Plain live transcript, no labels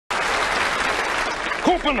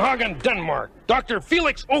Copenhagen, Denmark, Dr.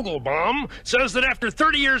 Felix Ogelbaum says that after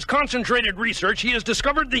 30 years concentrated research, he has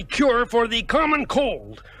discovered the cure for the common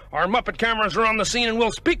cold. Our Muppet cameras are on the scene, and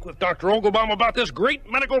we'll speak with Dr. Ogelbaum about this great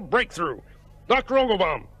medical breakthrough. Dr.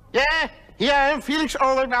 Ogelbaum. Yeah, here I am, Felix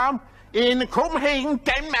Ogelbaum, in Copenhagen,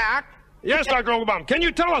 Denmark. Yes, Dr. Ogelbaum. Can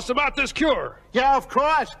you tell us about this cure? Yeah, of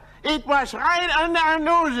course. It was right under our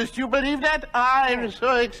noses. Do you believe that? I'm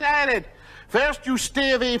so excited. First, you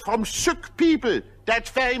stay away from sick people.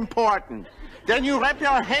 That's very important. Then you wrap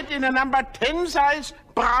your head in a number 10 size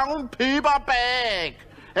brown paper bag.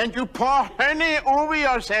 And you pour honey over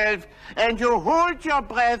yourself. And you hold your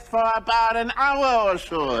breath for about an hour or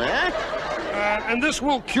so, eh? And this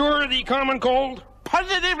will cure the common cold?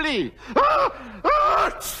 Positively.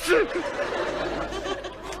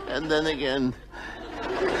 And then again.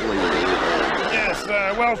 Yes,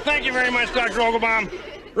 well, thank you very much, Dr. Ogelbaum.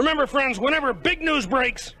 Remember, friends, whenever big news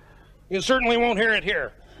breaks, you certainly won't hear it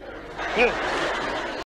here.